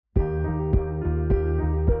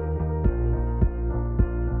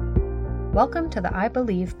Welcome to the I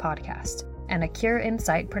Believe podcast, and a Cure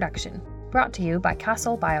Insight production, brought to you by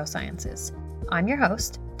Castle Biosciences. I'm your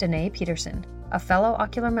host, Danae Peterson, a fellow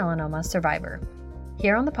ocular melanoma survivor.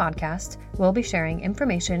 Here on the podcast, we'll be sharing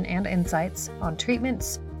information and insights on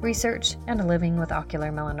treatments, research, and living with ocular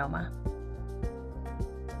melanoma.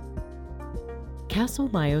 Castle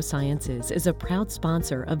Biosciences is a proud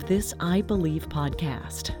sponsor of this I Believe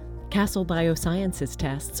podcast. Castle Biosciences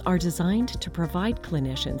tests are designed to provide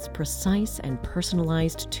clinicians precise and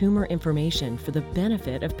personalized tumor information for the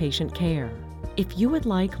benefit of patient care. If you would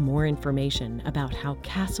like more information about how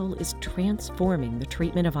Castle is transforming the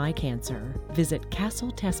treatment of eye cancer, visit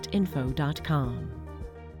castletestinfo.com.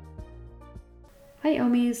 Hi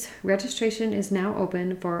Omies! Registration is now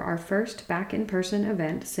open for our first back-in-person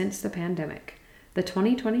event since the pandemic. The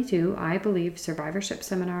 2022 I Believe Survivorship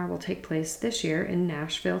Seminar will take place this year in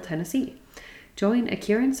Nashville, Tennessee. Join A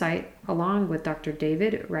Cure Insight along with Dr.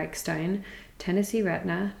 David Reichstein, Tennessee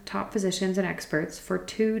Retina, top physicians and experts for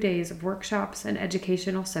 2 days of workshops and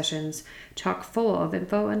educational sessions chock full of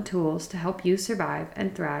info and tools to help you survive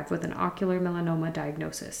and thrive with an ocular melanoma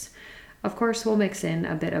diagnosis. Of course, we'll mix in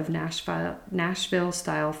a bit of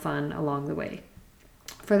Nashville-style fun along the way.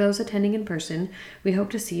 For those attending in person, we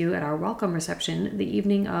hope to see you at our welcome reception the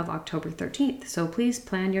evening of October 13th, so please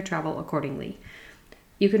plan your travel accordingly.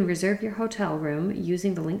 You can reserve your hotel room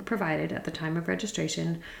using the link provided at the time of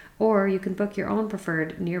registration, or you can book your own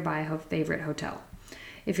preferred nearby favorite hotel.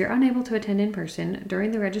 If you're unable to attend in person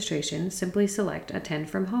during the registration, simply select Attend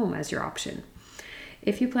from Home as your option.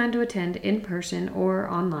 If you plan to attend in person or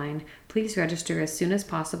online, please register as soon as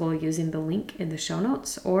possible using the link in the show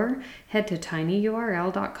notes or head to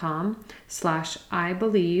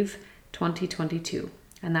tinyurl.com/IBelieve2022.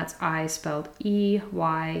 And that's I spelled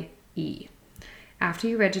E-Y-E. After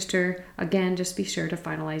you register, again, just be sure to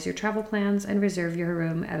finalize your travel plans and reserve your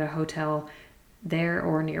room at a hotel there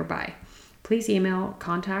or nearby. Please email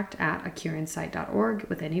contact@acureinsight.org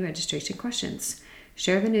with any registration questions.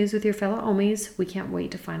 Share the news with your fellow Omies. We can't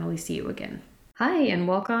wait to finally see you again. Hi, and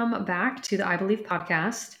welcome back to the I Believe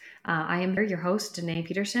podcast. I am your host, Danae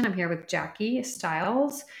Peterson. I'm here with Jackie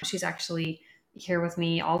Stiles. She's actually here with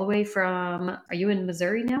me all the way from, are you in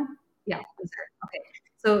Missouri now? Yeah, Missouri. Okay.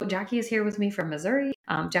 So Jackie is here with me from Missouri.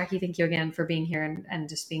 Jackie, thank you again for being here and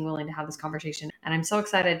just being willing to have this conversation. And I'm so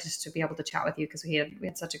excited just to be able to chat with you because we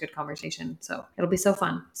had such a good conversation. So it'll be so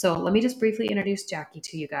fun. So let me just briefly introduce Jackie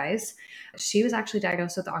to you guys. She was actually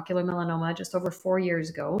diagnosed with ocular melanoma just over 4 years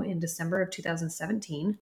ago in December of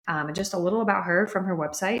 2017. And just a little about her from her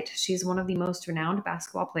website. She's one of the most renowned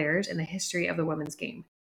basketball players in the history of the women's game.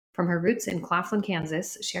 From her roots in Claflin,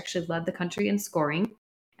 Kansas, she actually led the country in scoring.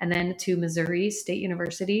 And then to Missouri State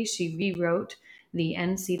University, she rewrote the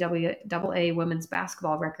NCAA women's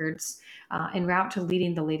basketball records en route to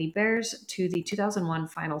leading the Lady Bears to the 2001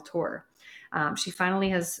 final tour. She finally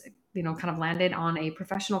has, kind of landed on a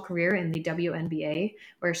professional career in the WNBA,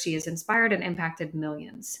 where she has inspired and impacted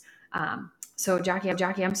millions. So Jackie,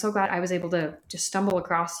 I'm so glad I was able to just stumble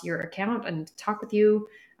across your account and talk with you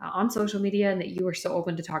on social media, and that you were so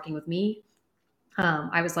open to talking with me.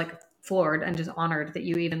 I was floored and just honored that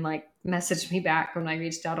you even messaged me back when I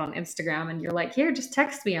reached out on Instagram, and you're like, here, just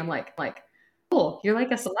text me. I'm like, cool. You're like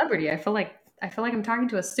a celebrity. I feel like I'm talking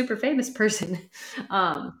to a super famous person.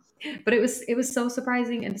 But it was so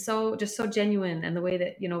surprising and so genuine. And the way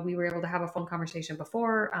that, we were able to have a phone conversation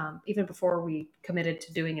before, even before we committed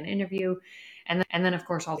to doing an interview. And then of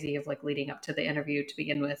course, all the of leading up to the interview to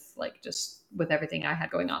begin with, just with everything I had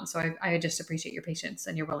going on. So I just appreciate your patience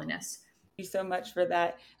and your willingness. You so much for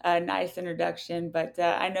that nice introduction. But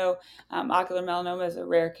I know ocular melanoma is a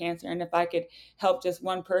rare cancer, and if I could help just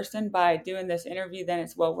one person by doing this interview, then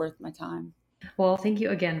it's well worth my time. Well, thank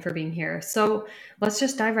you again for being here. So let's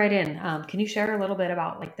just dive right in. Can you share a little bit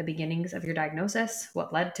about the beginnings of your diagnosis?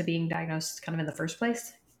 What led to being diagnosed kind of in the first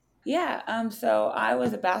place? Yeah, so I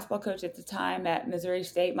was a basketball coach at the time at Missouri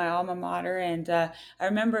State, my alma mater, and I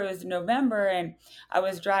remember it was November, and I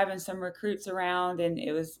was driving some recruits around, and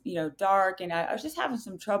it was dark, and I was just having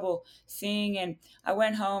some trouble seeing, and I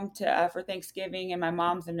went home for Thanksgiving, and my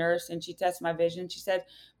mom's a nurse, and she tested my vision. She said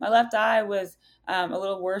my left eye was a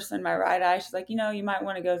little worse than my right eye. She's like, you might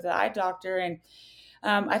want to go to the eye doctor, and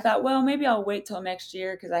I thought, well, maybe I'll wait till next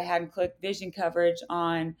year because I hadn't clicked vision coverage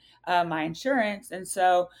on my insurance. And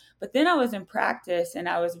so, but then I was in practice and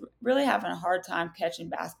I was really having a hard time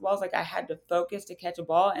catching basketballs. I had to focus to catch a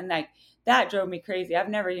ball, and that drove me crazy. I've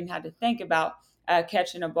never even had to think about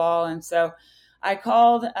catching a ball. And so I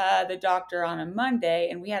called the doctor on a Monday,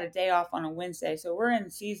 and we had a day off on a Wednesday. So we're in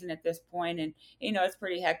season at this point, and it's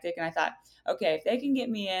pretty hectic. And I thought, okay, if they can get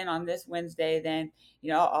me in on this Wednesday, then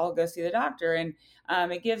I'll go see the doctor. And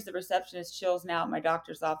it gives the receptionist chills now at my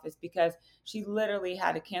doctor's office because she literally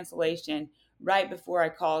had a cancellation right before I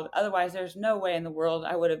called. Otherwise, there's no way in the world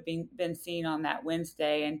I would have been seen on that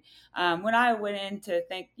Wednesday. And when I went in to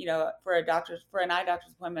think, for an eye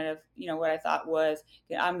doctor's appointment of, what I thought was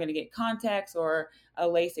I'm going to get contacts or a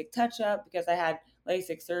LASIK touch up because I had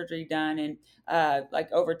LASIK surgery done and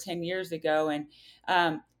like over 10 years ago. And,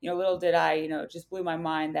 little did I, it just blew my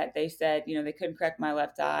mind that they said, they couldn't correct my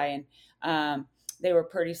left eye. And, they were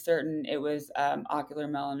pretty certain it was ocular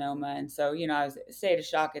melanoma. And so, I was a state of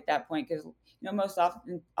shock at that point because, most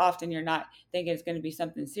often you're not thinking it's going to be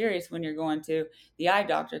something serious when you're going to the eye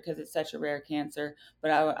doctor because it's such a rare cancer.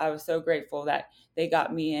 But I was so grateful that they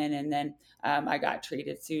got me in, and then I got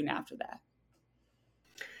treated soon after that.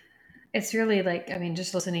 It's really like, I mean,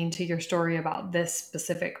 just listening to your story about this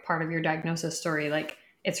specific part of your diagnosis story, like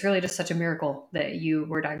it's really just such a miracle that you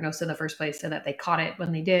were diagnosed in the first place and that they caught it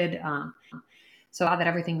when they did. So that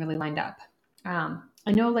everything really lined up.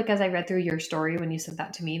 I know, like, as I read through your story, when you sent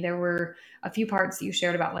that to me, there were a few parts that you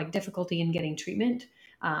shared about like difficulty in getting treatment.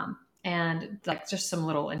 And like just some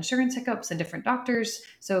little insurance hiccups and different doctors.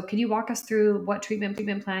 So could you walk us through what treatment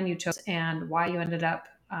plan you chose and why you ended up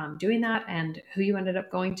doing that and who you ended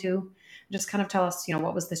up going to? Just kind of tell us,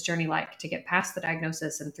 what was this journey like to get past the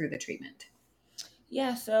diagnosis and through the treatment?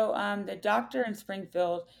 Yeah, so the doctor in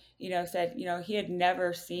Springfield, said, he had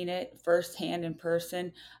never seen it firsthand in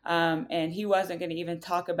person. And he wasn't going to even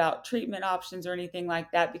talk about treatment options or anything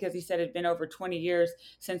like that because he said it had been over 20 years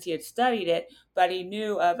since he had studied it. But he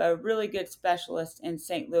knew of a really good specialist in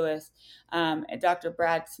St. Louis, Dr.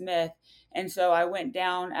 Brad Smith. And so I went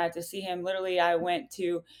down to see him. Literally, I went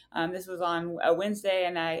to, this was on a Wednesday,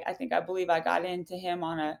 and I believe I got into him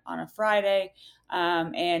on a Friday.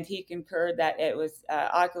 And he concurred that it was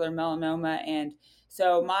ocular melanoma. And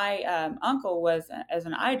so my uncle was as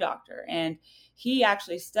an eye doctor, and he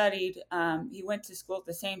actually studied. He went to school at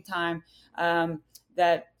the same time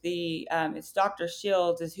that it's Dr.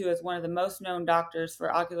 Shields, who is one of the most known doctors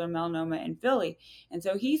for ocular melanoma in Philly. And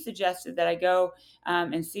so he suggested that I go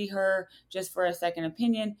and see her just for a second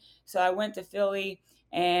opinion. So I went to Philly,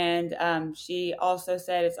 and she also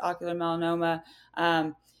said it's ocular melanoma.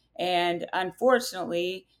 And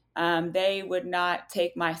unfortunately, they would not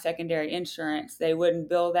take my secondary insurance. They wouldn't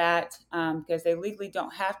bill that because they legally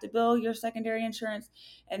don't have to bill your secondary insurance.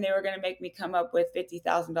 And they were going to make me come up with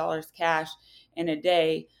 $50,000 cash in a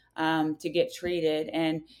day to get treated.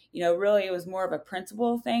 And, really it was more of a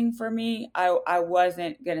principle thing for me. I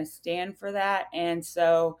wasn't going to stand for that. And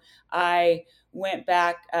so I went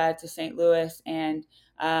back to St. Louis, and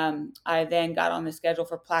I then got on the schedule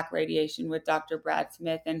for plaque radiation with Dr. Brad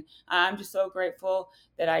Smith. And I'm just so grateful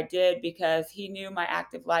that I did because he knew my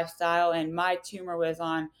active lifestyle, and my tumor was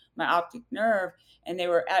on my optic nerve, and they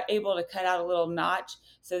were able to cut out a little notch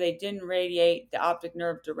so they didn't radiate the optic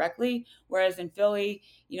nerve directly. Whereas in Philly,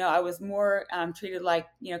 I was more treated like,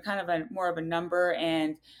 kind of more of a number,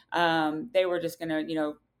 and they were just going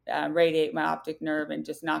to, radiate my optic nerve and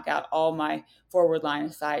just knock out all my forward line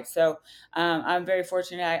of sight. So I'm very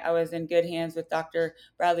fortunate. I was in good hands with Dr.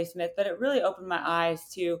 Bradley Smith, but it really opened my eyes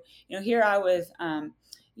to, here I was,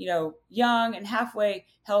 young and halfway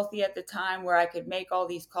healthy at the time where I could make all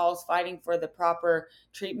these calls fighting for the proper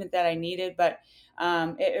treatment that I needed. But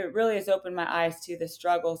it really has opened my eyes to the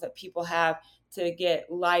struggles that people have to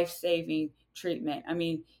get life-saving treatment. I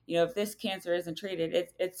mean, if this cancer isn't treated,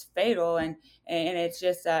 it's fatal, and it's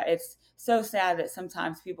just it's so sad that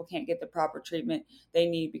sometimes people can't get the proper treatment they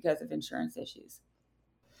need because of insurance issues.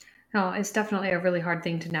 No, it's definitely a really hard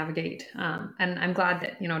thing to navigate. And I'm glad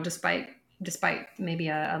that, despite maybe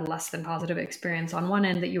a less than positive experience on one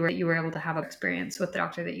end, that you were able to have an experience with the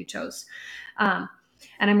doctor that you chose. And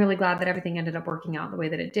I'm really glad that everything ended up working out the way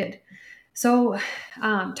that it did. So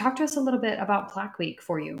talk to us a little bit about Plaque Week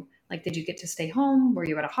for you. Like, did you get to stay home? Were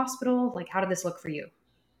you at a hospital? Like, how did this look for you?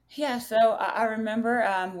 Yeah, so I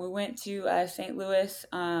remember we went to St. Louis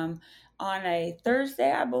on a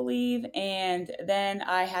Thursday, I believe, and then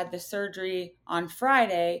I had the surgery on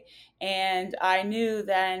Friday. And I knew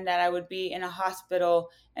then that I would be in a hospital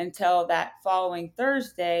until that following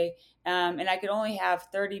Thursday. And I could only have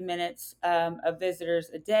 30 minutes of visitors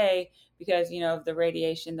a day because, of the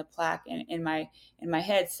radiation, the plaque in my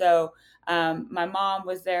head. So my mom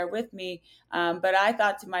was there with me, but I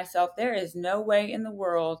thought to myself, there is no way in the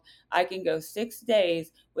world I can go 6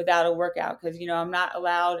 days without a workout because, I'm not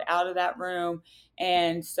allowed out of that room.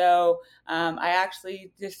 And so I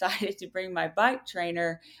actually decided to bring my bike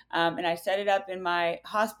trainer, and I set it up in my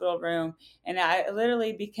hospital room. And I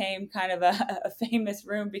literally became kind of a famous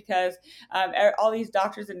room because all these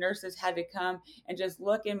doctors and nurses had to come and just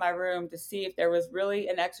look in my room to see if there was really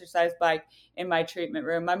an exercise bike in my treatment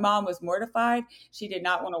room. My mom was mortified. She did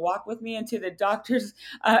not want to walk with me into the doctor's,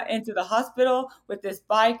 into the hospital with this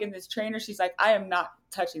bike and this trainer. She's like, I am not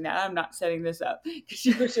touching that. I'm not setting this up.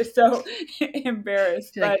 She was just so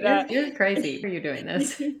embarrassed. She's like, But you're crazy. Why are you doing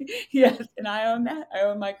this? yes, and I own that. I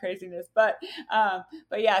own my craziness. But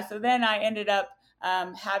yeah. So then I ended up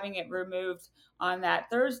having it removed on that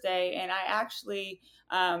Thursday, and I actually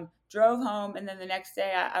drove home, and then the next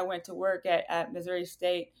day I went to work at Missouri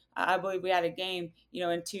State. I believe we had a game,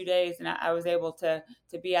 in 2 days, and I was able to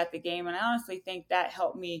be at the game. And I honestly think that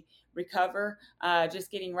helped me recover,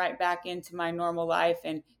 just getting right back into my normal life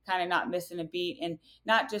and kind of not missing a beat and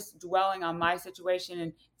not just dwelling on my situation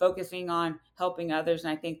and focusing on helping others.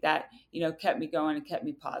 And I think that, kept me going and kept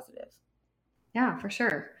me positive. Yeah, for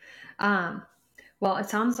sure. Um, well, it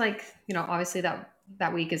sounds like, obviously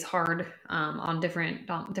that week is hard on different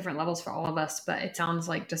levels for all of us, but it sounds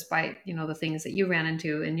like despite, the things that you ran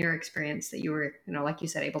into in your experience that you were, like you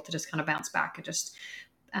said, able to just kind of bounce back and just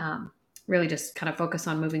really just kind of focus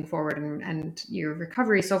on moving forward, and your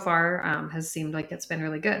recovery so far has seemed like it's been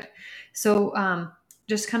really good. So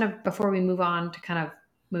just kind of before we move on to kind of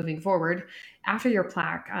moving forward, after your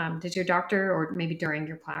plaque, did your doctor, or maybe during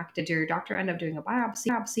your plaque, did your doctor end up doing a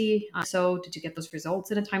biopsy? So did you get those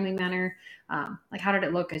results in a timely manner? Like how did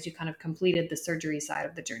it look as you kind of completed the surgery side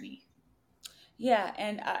of the journey? Yeah,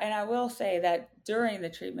 and I will say that during the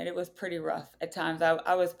treatment, it was pretty rough at times.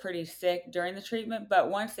 I was pretty sick during the treatment, but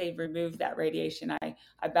once they removed that radiation,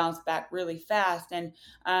 I bounced back really fast. And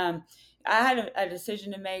I had a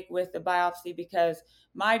decision to make with the biopsy because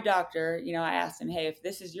my doctor, I asked him, hey, if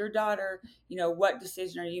this is your daughter, what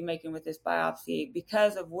decision are you making with this biopsy?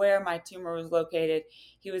 Because of where my tumor was located,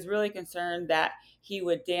 he was really concerned that he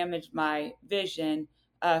would damage my vision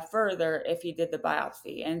further if he did the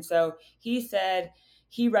biopsy. And so he said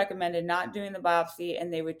he recommended not doing the biopsy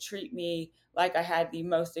and they would treat me like I had the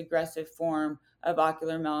most aggressive form of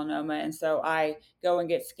ocular melanoma. And so I go and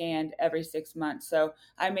get scanned every 6 months. So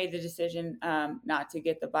I made the decision not to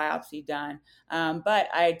get the biopsy done. But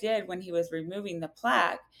I did when he was removing the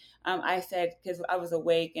plaque. I said, because I was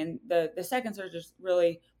awake, and the second surgery is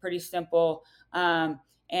really pretty simple. And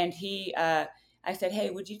I said, hey,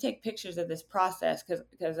 would you take pictures of this process?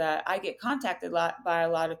 Because I get contacted by a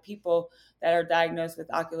lot of people that are diagnosed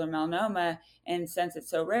with ocular melanoma. And since it's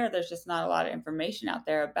so rare, there's just not a lot of information out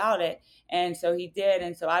there about it. And so he did.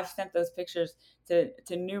 And so I've sent those pictures to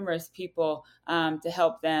numerous people to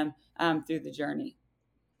help them through the journey.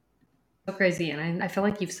 So crazy. And I feel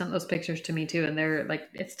like you've sent those pictures to me too. And they're like,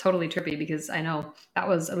 it's totally trippy because I know that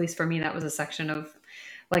was, at least for me, that was a section of,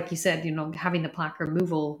 like you said, having the plaque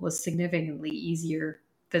removal was significantly easier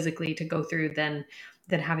physically to go through than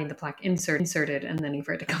having the plaque inserted and then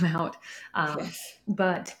for it to come out. Yes.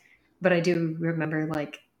 But I do remember,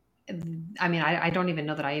 like, I mean, I don't even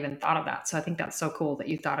know that I even thought of that. So I think that's so cool that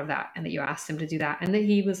you thought of that and that you asked him to do that. And that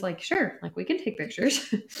he was like, sure, like we can take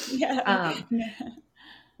pictures. Yeah.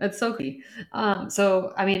 That's so cool.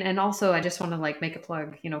 So I mean, and also I just want to like make a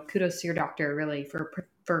plug, kudos to your doctor really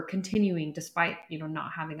for continuing despite,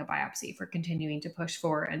 not having a biopsy, for continuing to push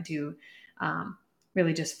for and to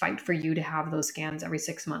really just fight for you to have those scans every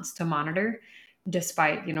 6 months to monitor,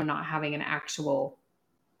 despite, not having an actual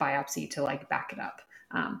biopsy to like back it up.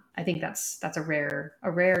 I think that's a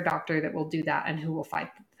rare doctor that will do that and who will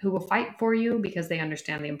fight for you because they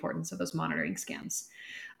understand the importance of those monitoring scans.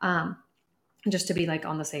 Just to be like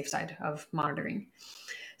on the safe side of monitoring.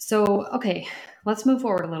 So, okay, let's move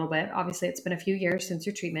forward a little bit. Obviously, it's been a few years since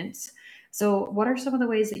your treatments. So, what are some of the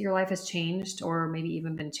ways that your life has changed or maybe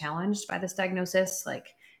even been challenged by this diagnosis?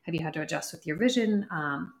 Like, have you had to adjust with your vision?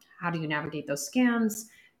 How do you navigate those scans?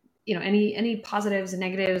 Any positives and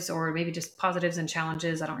negatives, or maybe just positives and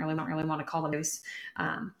challenges. I don't really want to call them those.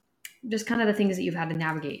 Just kind of the things that you've had to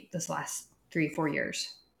navigate this last 3-4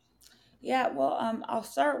 years. Yeah, well, I'll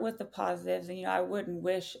start with the positives. And, I wouldn't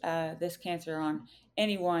wish this cancer on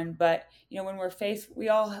anyone, but, when we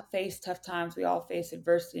all face tough times, we all face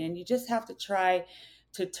adversity, and you just have to try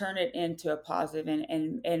to turn it into a positive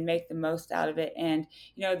and make the most out of it. And,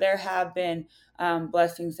 there have been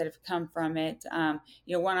blessings that have come from it.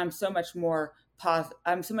 One, I'm so much more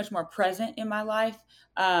present in my life.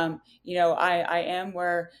 I am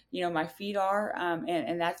where, my feet are.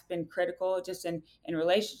 And that's been critical just in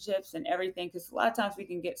relationships and everything. Cause a lot of times we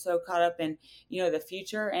can get so caught up in, the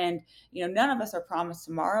future, and, none of us are promised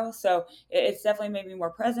tomorrow. So it's definitely made me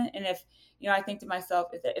more present. And if, I think to myself,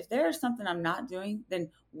 if there is something I'm not doing, then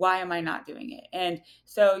why am I not doing it? And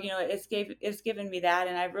so, it's given me that.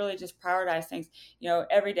 And I've really just prioritized things,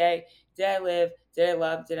 every day. Did I live? Did I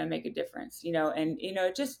love? Did I make a difference? And,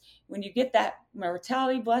 just when you get that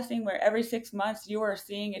mortality blessing where every 6 months you are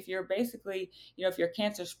seeing if you're basically, if you're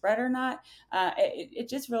cancer spread or not, it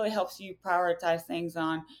just really helps you prioritize things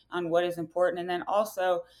on what is important. And then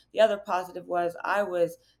also the other positive was I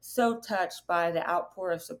was so touched by the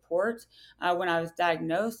outpour of support when I was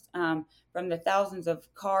diagnosed, from the thousands of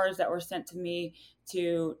cards that were sent to me,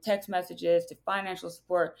 to text messages, to financial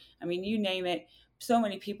support. I mean, you name it. So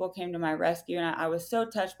many people came to my rescue, and I was so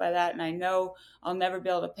touched by that. And I know I'll never be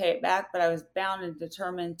able to pay it back, but I was bound and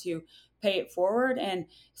determined to pay it forward. And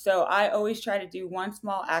so I always try to do one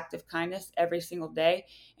small act of kindness every single day.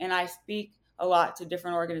 And I speak a lot to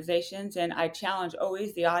different organizations, and I challenge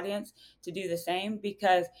always the audience to do the same,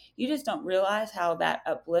 because you just don't realize how that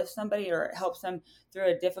uplifts somebody or helps them through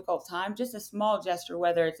a difficult time. Just a small gesture,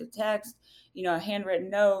 whether it's a text, a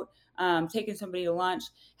handwritten note, taking somebody to lunch,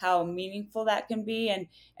 how meaningful that can be.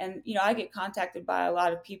 And I get contacted by a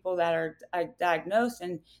lot of people that are diagnosed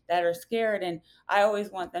and that are scared, and I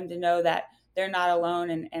always want them to know that they're not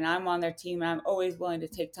alone, and I'm on their team, and I'm always willing to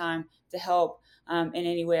take time to help in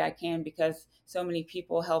any way I can, because so many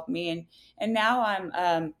people help me. And now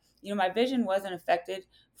I'm my vision wasn't affected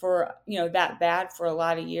for that bad for a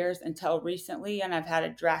lot of years until recently, and I've had a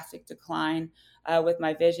drastic decline with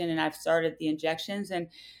my vision, and I've started the injections. And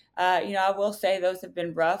I will say those have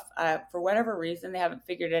been rough. For whatever reason, they haven't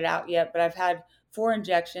figured it out yet, but I've had 4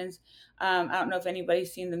 injections. I don't know if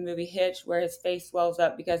anybody's seen the movie Hitch, where his face swells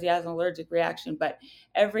up because he has an allergic reaction, but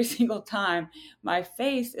every single time my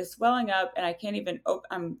face is swelling up, and I can't even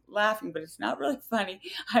I'm laughing, but it's not really funny.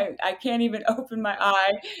 I can't even open my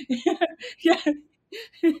eye. Yeah.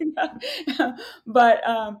 But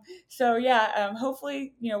so yeah,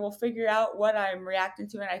 hopefully we'll figure out what I'm reacting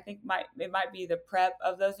to, and I think it might be the prep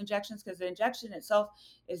of those injections, because the injection itself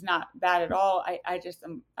is not bad at all. I just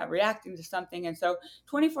am reacting to something, and so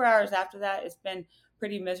 24 hours after that, it's been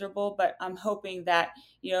pretty miserable. But I'm hoping that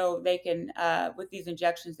they can with these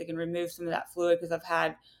injections they can remove some of that fluid, because I've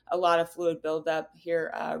had a lot of fluid buildup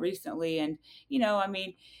here recently. And I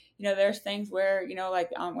mean, there's things where,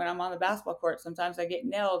 like when I'm on the basketball court, sometimes I get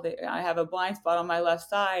nailed. I have a blind spot on my left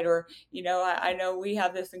side, or, I know we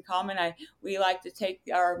have this in common. We like to take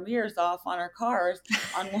our mirrors off on our cars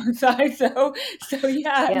on one side. So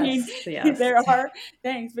yeah, I mean, Yes. there are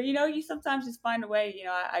things, but, you sometimes just find a way.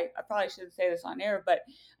 I probably shouldn't say this on air, but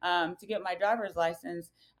to get my driver's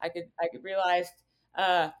license, I could realize,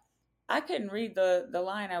 I couldn't read the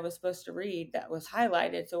line I was supposed to read that was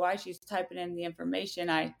highlighted. So while she's typing in the information,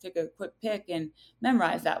 I took a quick pick and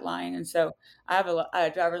memorized that line. And so I have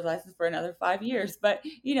a driver's license for another 5 years. But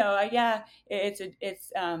yeah, it's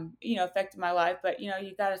affected my life. But you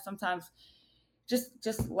got to sometimes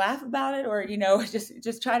just laugh about it, or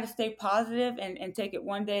just try to stay positive and take it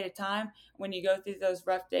one day at a time when you go through those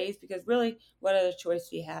rough days. Because really, what other choice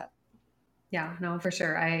do you have? Yeah, no, for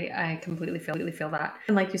sure. I completely feel that.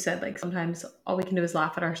 And like you said, like sometimes all we can do is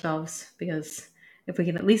laugh at ourselves, because if we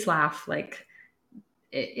can at least laugh, like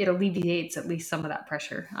it alleviates at least some of that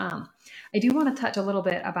pressure. I do want to touch a little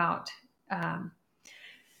bit about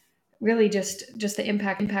really just the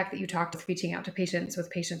impact that you talked with reaching out to patients, with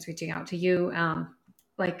patients reaching out to you.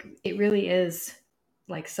 Like it really is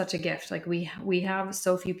like such a gift. Like we have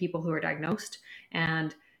so few people who are diagnosed,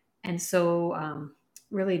 and so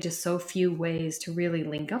really just so few ways to really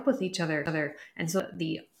link up with each other. And so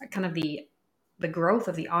the kind of the growth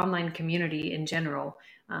of the online community in general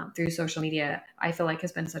through social media, I feel like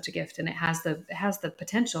has been such a gift, and it has the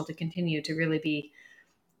potential to continue to really be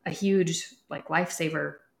a huge like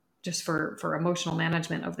lifesaver just for emotional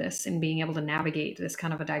management of this and being able to navigate this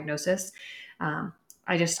kind of a diagnosis. I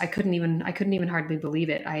couldn't even hardly believe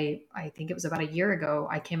it. I think it was about a year ago,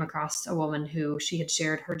 I came across a woman who she had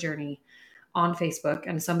shared her journey on Facebook,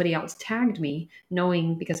 and somebody else tagged me,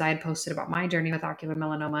 knowing because I had posted about my journey with ocular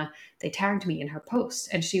melanoma. They tagged me in her post,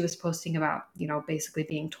 and she was posting about, basically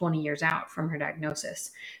being 20 years out from her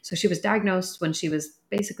diagnosis. So she was diagnosed when she was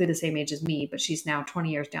basically the same age as me, but she's now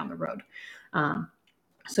 20 years down the road.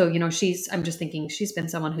 So, I'm just thinking she's been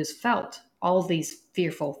someone who's felt all these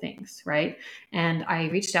fearful things, right? And I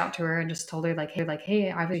reached out to her and just told her hey,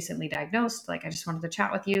 I was recently diagnosed. Like, I just wanted to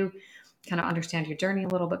chat with you, kind of understand your journey a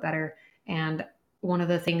little bit better. And one of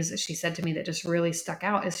the things that she said to me that just really stuck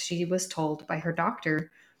out is she was told by her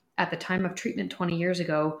doctor at the time of treatment 20 years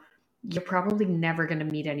ago, you're probably never going to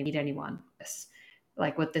meet anyone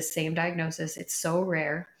like with this same diagnosis. It's so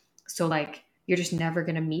rare. So like, you're just never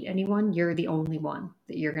going to meet anyone. You're the only one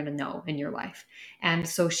that you're going to know in your life. And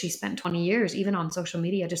so she spent 20 years, even on social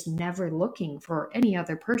media, just never looking for any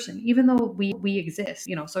other person, even though we exist.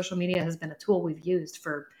 Social media has been a tool we've used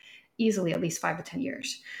for easily at least 5 to 10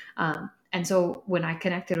 years. And so when I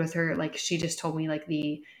connected with her, like, she just told me like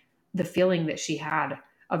the feeling that she had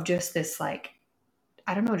of just this, like,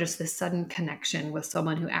 I don't know, just this sudden connection with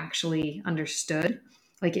someone who actually understood.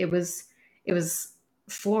 Like, it was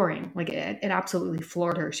flooring. Like, it absolutely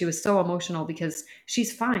floored her. She was so emotional because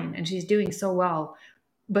she's fine and she's doing so well,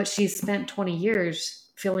 but she's spent 20 years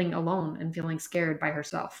feeling alone and feeling scared by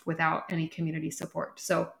herself without any community support.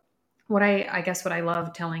 So I guess what I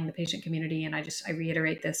love telling the patient community, and I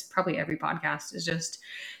reiterate this probably every podcast, is just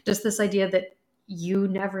this idea that you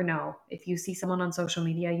never know. If you see someone on social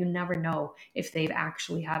media, you never know if they've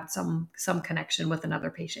actually had some connection with another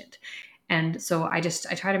patient. And so I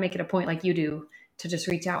try to make it a point, like you do, to just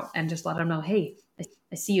reach out and just let them know, hey,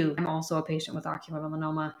 I see you. I'm also a patient with ocular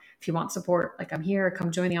melanoma. If you want support, like, I'm here.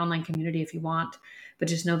 Come join the online community if you want, but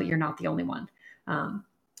just know that you're not the only one.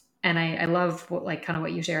 And I love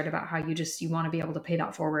what you shared about how you want to be able to pay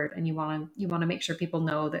that forward, and you want to make sure people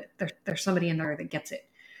know that there's somebody in there that gets it.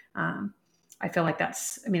 I feel like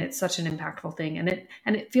it's such an impactful thing,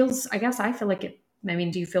 and it feels, I guess I feel like it. I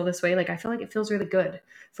mean, do you feel this way? Like, I feel like it feels really good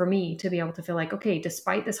for me to be able to feel like, okay,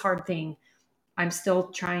 despite this hard thing, I'm still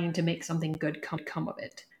trying to make something good come of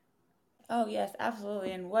it. Oh yes,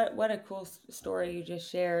 absolutely. And what a cool story you just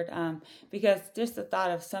shared. Because just the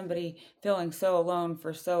thought of somebody feeling so alone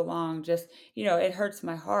for so long, just it hurts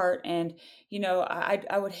my heart. And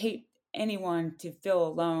I would hate anyone to feel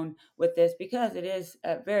alone with this, because it is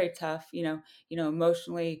very tough.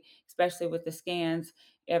 Emotionally, especially with the scans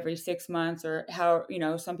every 6 months, or how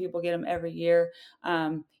some people get them every year.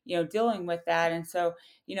 Dealing with that, and so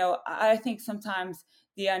I think sometimes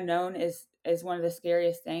the unknown is one of the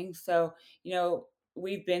scariest things. So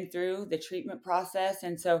we've been through the treatment process,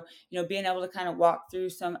 and so being able to kind of walk through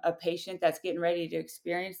a patient that's getting ready to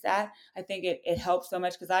experience that, I think it helps so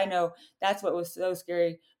much, because I know that's what was so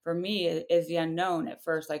scary for me, is the unknown at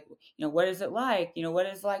first. Like, what is it like, what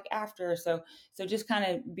is it like after. So just kind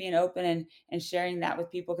of being open and sharing that with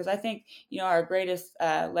people, because I think our greatest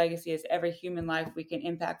legacy is every human life we can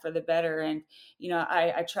impact for the better. And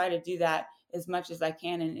I try to do that as much as I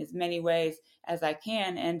can, in as many ways as I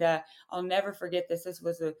can. And I'll never forget this. This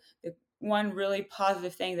was the one really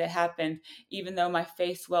positive thing that happened, even though my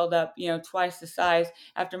face swelled up, twice the size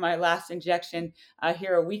after my last injection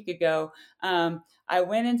here a week ago. I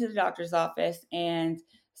went into the doctor's office, and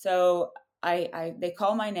so they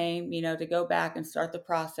call my name, to go back and start the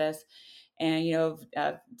process, and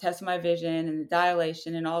test my vision and the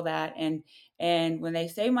dilation and all that. And when they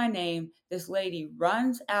say my name, this lady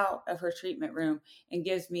runs out of her treatment room and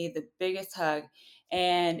gives me the biggest hug.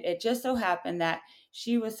 And it just so happened that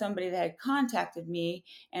she was somebody that had contacted me,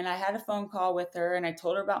 and I had a phone call with her, and I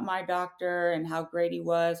told her about my doctor and how great he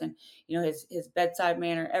was, and his bedside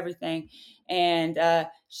manner, everything. And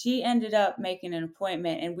she ended up making an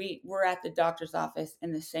appointment, and we were at the doctor's office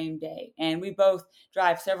in the same day, and we both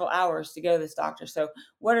drive several hours to go to this doctor. So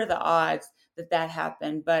what are the odds that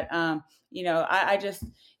happened? But I just,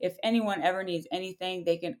 if anyone ever needs anything,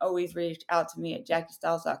 they can always reach out to me at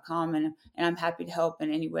JackieStiles.com, and I'm happy to help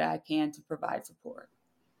in any way I can to provide support.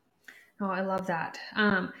 Oh, I love that.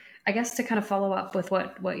 I guess to kind of follow up with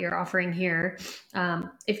what you're offering here,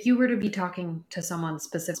 if you were to be talking to someone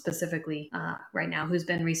specifically right now who's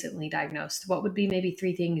been recently diagnosed, what would be maybe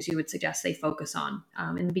 3 things you would suggest they focus on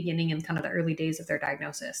in the beginning and kind of the early days of their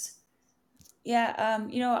diagnosis? Yeah,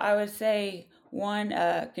 I would say one,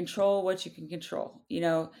 control what you can control.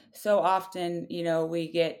 So often,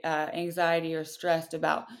 we get anxiety or stressed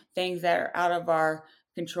about things that are out of our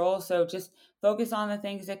control. So just focus on the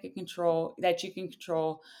things that you can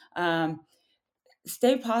control.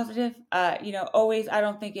 Stay positive. Always, I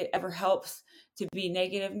don't think it ever helps to be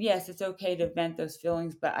negative. Yes, it's okay to vent those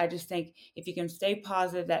feelings, but I just think if you can stay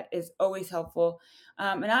positive, that is always helpful.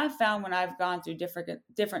 And I've found, when I've gone through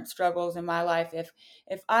different struggles in my life,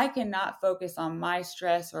 if I cannot focus on my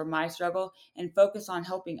stress or my struggle and focus on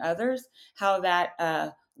helping others, how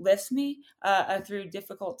that lifts me through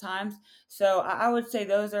difficult times. So I would say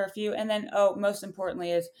those are a few. And then, most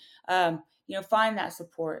importantly, is find that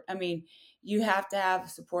support. I mean, you have to have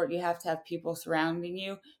support. You have to have people surrounding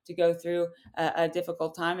you to go through a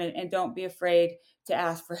difficult time, and don't be afraid to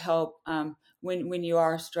ask for help when you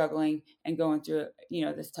are struggling and going through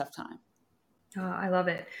this tough time. Oh, I love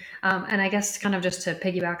it. And I guess kind of just to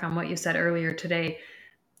piggyback on what you said earlier today,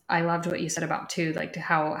 I loved what you said about too, like to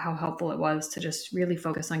how helpful it was to just really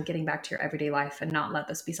focus on getting back to your everyday life and not let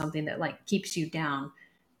this be something that like keeps you down,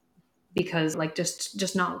 because like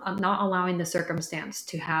just not allowing the circumstance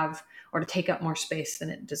to have or to take up more space than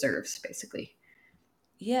it deserves, basically.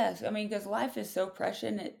 Yes, I mean, because life is so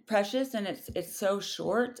precious, and it's so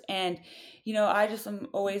short. And I just am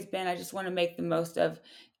always been. I just want to make the most of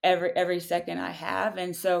every second I have.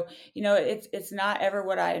 And so it's not ever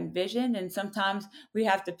what I envisioned. And sometimes we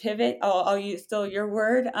have to pivot. I'll use still your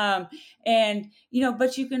word. And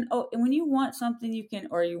but you can. Oh, and when you want something, you can,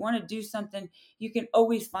 or you want to do something, you can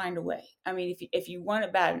always find a way. I mean, if you want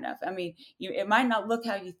it bad enough, I mean, it might not look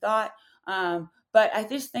how you thought. But I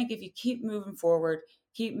just think if you keep moving forward,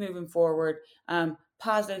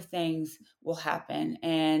 positive things will happen,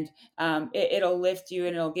 and it'll lift you,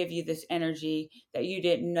 and it'll give you this energy that you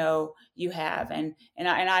didn't know you have. And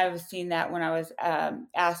I have seen that when I was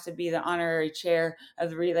asked to be the honorary chair of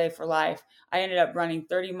the Relay for Life. I ended up running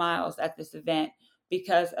 30 miles at this event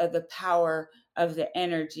because of the power of the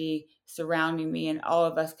energy surrounding me and all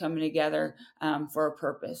of us coming together for a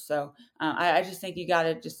purpose. So I just think you got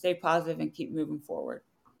to just stay positive and keep moving forward.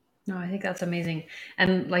 No, I think that's amazing.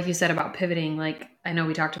 And like you said about pivoting, like I know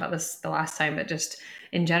we talked about this the last time, but just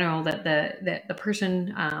in general, that the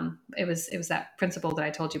person, it was that principle that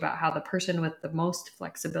I told you about, how the person with the most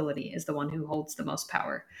flexibility is the one who holds the most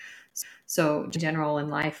power. So in general in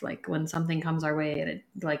life, like when something comes our way and it,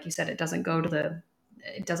 like you said, it doesn't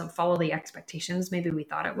follow the expectations maybe we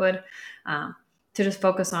thought it would, to just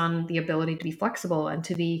focus on the ability to be flexible and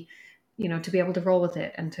to be, to be able to roll with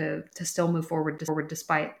it and to still move forward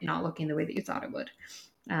despite not looking the way that you thought it would.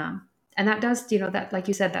 And that does, that, like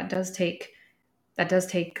you said, that does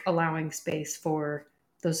take allowing space for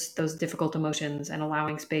those difficult emotions, and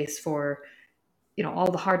allowing space for,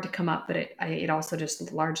 all the hard to come up. But it also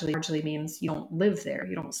just largely means you don't live there,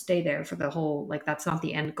 you don't stay there for the whole, like that's not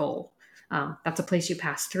the end goal. That's a place you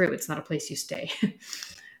pass through, it's not a place you stay.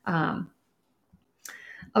 um,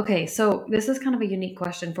 Okay, so this is kind of a unique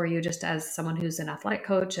question for you, just as someone who's an athletic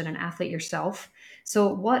coach and an athlete yourself. So,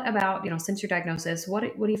 what about, since your diagnosis, what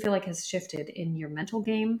do you feel like has shifted in your mental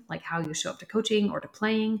game, like how you show up to coaching or to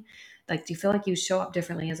playing? Like, do you feel like you show up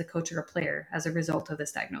differently as a coach or a player as a result of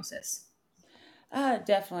this diagnosis?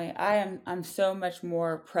 Definitely. I'm so much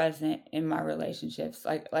more present in my relationships.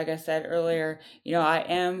 Like I said earlier, I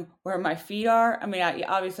am where my feet are. I mean,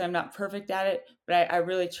 obviously I'm not perfect at it, but I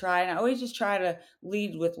really try, and I always just try to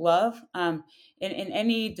lead with love. In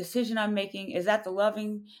any decision I'm making, is that the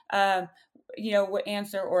loving what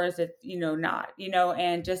answer, or is it not?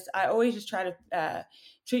 And just I always just try to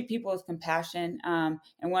treat people with compassion. And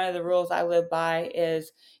one of the rules I live by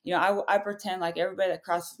is, I pretend like everybody that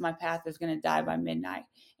crosses my path is going to die by midnight.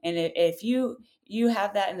 And if you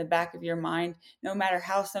have that in the back of your mind, no matter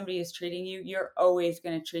how somebody is treating you, you're always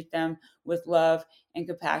going to treat them with love and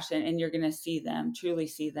compassion, and you're going to truly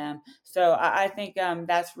see them. So I think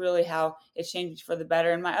that's really how it changed for the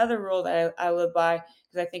better. And my other rule that I live by,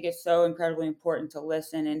 because I think it's so incredibly important to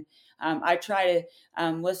listen. And I try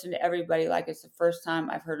to listen to everybody like it's the first time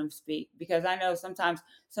I've heard them speak, because I know sometimes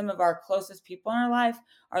some of our closest people in our life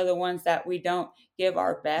are the ones that we don't give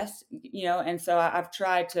our best, and so I've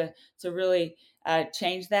tried to really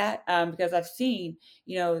change that, because I've seen,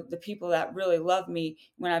 the people that really love me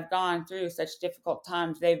when I've gone through such difficult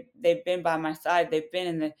times. They've been by my side. They've been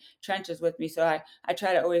in the trenches with me. So I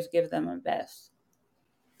try to always give them my best.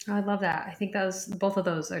 I love that. I think both of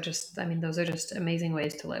those are just, I mean, those are just amazing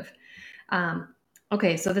ways to live.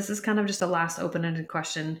 Okay, so this is kind of just a last open-ended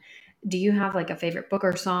question. Do you have like a favorite book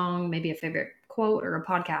or song, maybe a favorite quote or a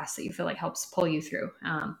podcast that you feel like helps pull you through?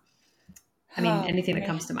 I mean, Oh anything that man.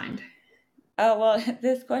 comes to mind. Oh, well,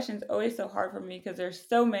 this question is always so hard for me because there's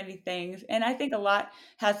so many things. And I think a lot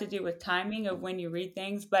has to do with timing of when you read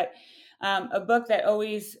things. But a book that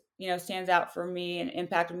always, stands out for me and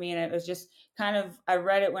impacted me, and it was just kind of, I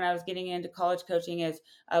read it when I was getting into college coaching, is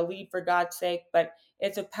Lead for God's Sake. But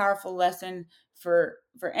it's a powerful lesson for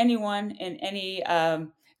anyone in any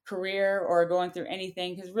career or going through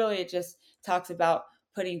anything, because really it just talks about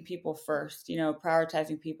putting people first,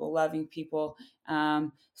 prioritizing people, loving people,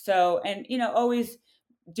 so, and, always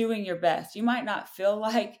doing your best. You might not feel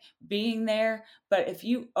like being there, but if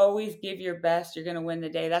you always give your best, you're going to win the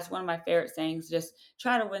day. That's one of my favorite sayings. Just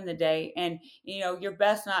try to win the day. And, your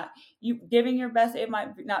best, not you giving your best. It might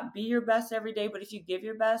not be your best every day, but if you give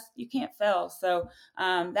your best, you can't fail. So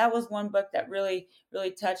that was one book that really,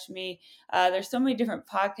 really touched me. There's so many different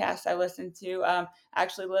podcasts I listen to.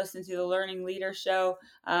 Actually listen to the Learning Leader Show.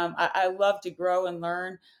 I love to grow and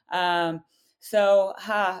learn. I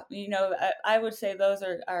would say those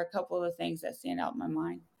are a couple of the things that stand out in my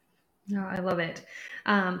mind. No, I love it.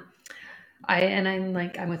 I'm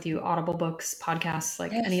with you. Audible books, podcasts,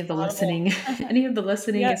 like Yes, any of the Audible.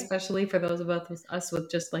 listening, Yes. especially for those of us with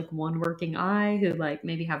just like one working eye who like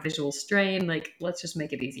maybe have visual strain. Like, let's just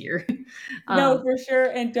make it easier. No, um, for sure.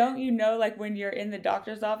 And don't you know, like when you're in the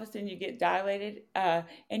doctor's office and you get dilated, and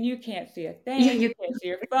you can't see a yeah, thing, you you. can't see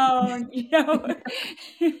your phone,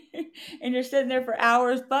 and you're sitting there for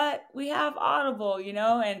hours, but we have Audible,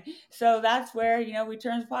 and so that's where, we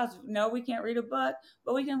turn to positive. No, we can't read a book,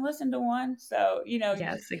 but we can listen to one. So,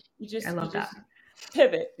 Yes, I you love that. just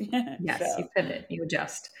pivot. Yes, you So, pivot, you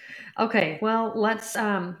adjust. Okay, well, let's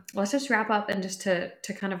just wrap up, and just to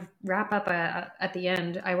kind of wrap up at the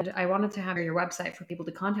end, I wanted to have your website for people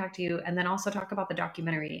to contact you, and then also talk about the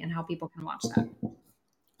documentary and how people can watch that.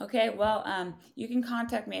 okay, well, you can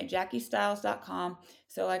contact me at jackiestiles.com.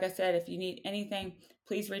 So, like I said, if you need anything,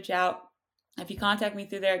 please reach out. If you contact me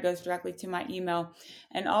through there, it goes directly to my email.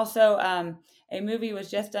 And also, a movie was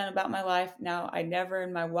just done about my life. Now, I never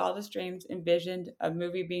in my wildest dreams envisioned a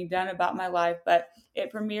movie being done about my life, but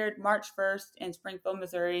it premiered March 1st in Springfield,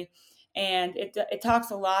 Missouri. And it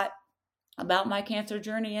talks a lot about my cancer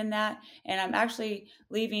journey in that. And I'm actually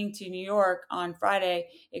leaving to New York on Friday.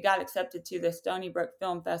 It got accepted to the Stony Brook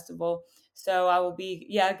Film Festival. So I will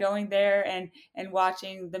be, going there and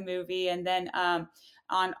watching the movie. And then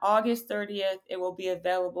on August 30th, it will be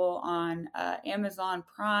available on Amazon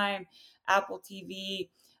Prime, Apple TV,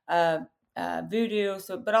 Vudu.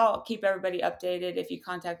 So, but I'll keep everybody updated if you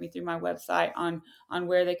contact me through my website on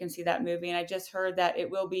where they can see that movie. And I just heard that it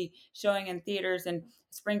will be showing in theaters in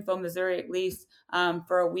Springfield, Missouri, at least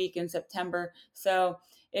for a week in September. So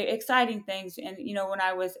exciting things. And when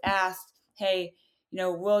I was asked, hey,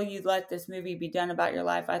 will you let this movie be done about your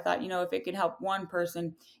life? I thought, if it could help one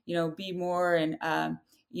person, be more and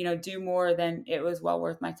do more, then it was well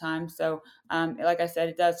worth my time. So, like I said,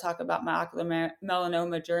 it does talk about my ocular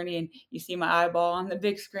melanoma journey, and you see my eyeball on the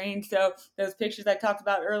big screen. So those pictures I talked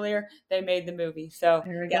about earlier, they made the movie. So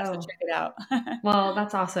There we yeah, so go. check it out. Well,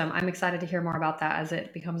 that's awesome. I'm excited to hear more about that as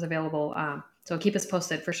it becomes available. So keep us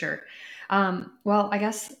posted for sure. Well, I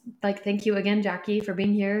guess thank you again, Jackie, for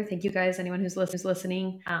being here. Thank you guys, anyone who's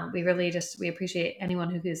listening. We appreciate anyone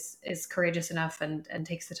who is courageous enough and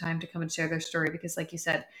takes the time to come and share their story, because like you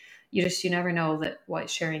said, you never know that what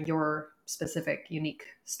sharing your specific unique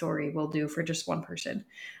story will do for just one person.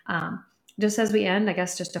 Just as we end, I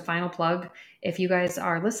guess just a final plug. If you guys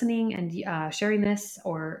are listening and sharing this,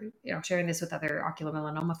 or sharing this with other ocular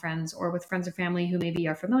melanoma friends, or with friends or family who maybe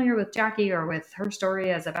are familiar with Jackie or with her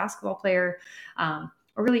story as a basketball player, or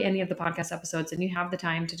really any of the podcast episodes, and you have the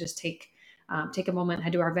time to just take a moment,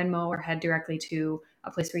 head to our Venmo or head directly to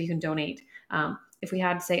a place where you can donate. If we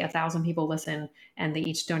had, say, 1,000 people listen and they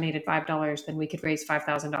each donated $5, then we could raise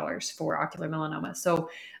 $5,000 for ocular melanoma. So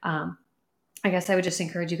I guess I would just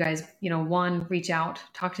encourage you guys, one, reach out,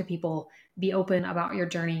 talk to people, be open about your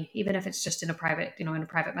journey, even if it's just in a private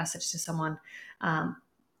message to someone.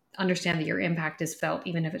 Understand that your impact is felt,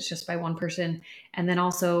 even if it's just by one person. And then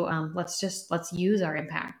also, let's use our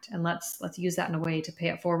impact, and let's use that in a way to pay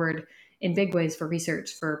it forward in big ways for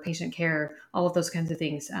research, for patient care, all of those kinds of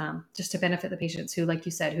things, just to benefit the patients who, like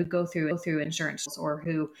you said, who go through insurance, or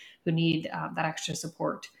who need that extra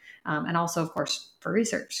support. And also, of course, for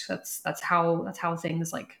research. That's how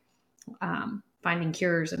things like finding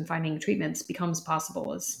cures and finding treatments becomes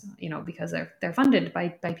possible, is because they're funded by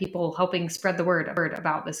people helping spread the word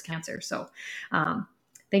about this cancer. So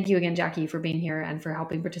thank you again, Jackie, for being here and for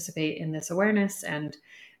helping participate in this awareness and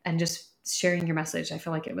just sharing your message. I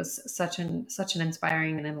feel like it was such an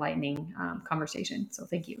inspiring and enlightening conversation. So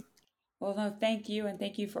thank you. Well, no, thank you. And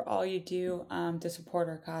thank you for all you do to support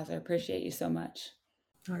our cause. I appreciate you so much.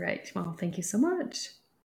 All right. Well, thank you so much.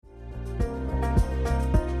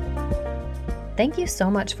 Thank you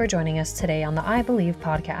so much for joining us today on the I Believe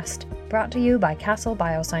podcast, brought to you by Castle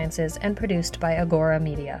Biosciences and produced by Agora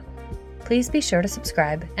Media. Please be sure to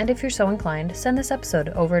subscribe, and if you're so inclined, send this episode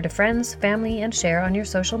over to friends, family, and share on your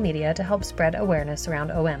social media to help spread awareness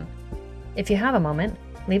around OM. If you have a moment,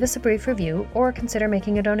 leave us a brief review or consider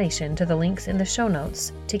making a donation to the links in the show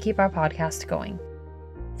notes to keep our podcast going.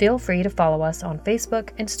 Feel free to follow us on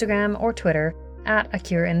Facebook, Instagram, or Twitter at A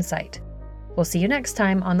Cure in Sight. We'll see you next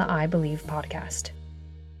time on the I Believe podcast.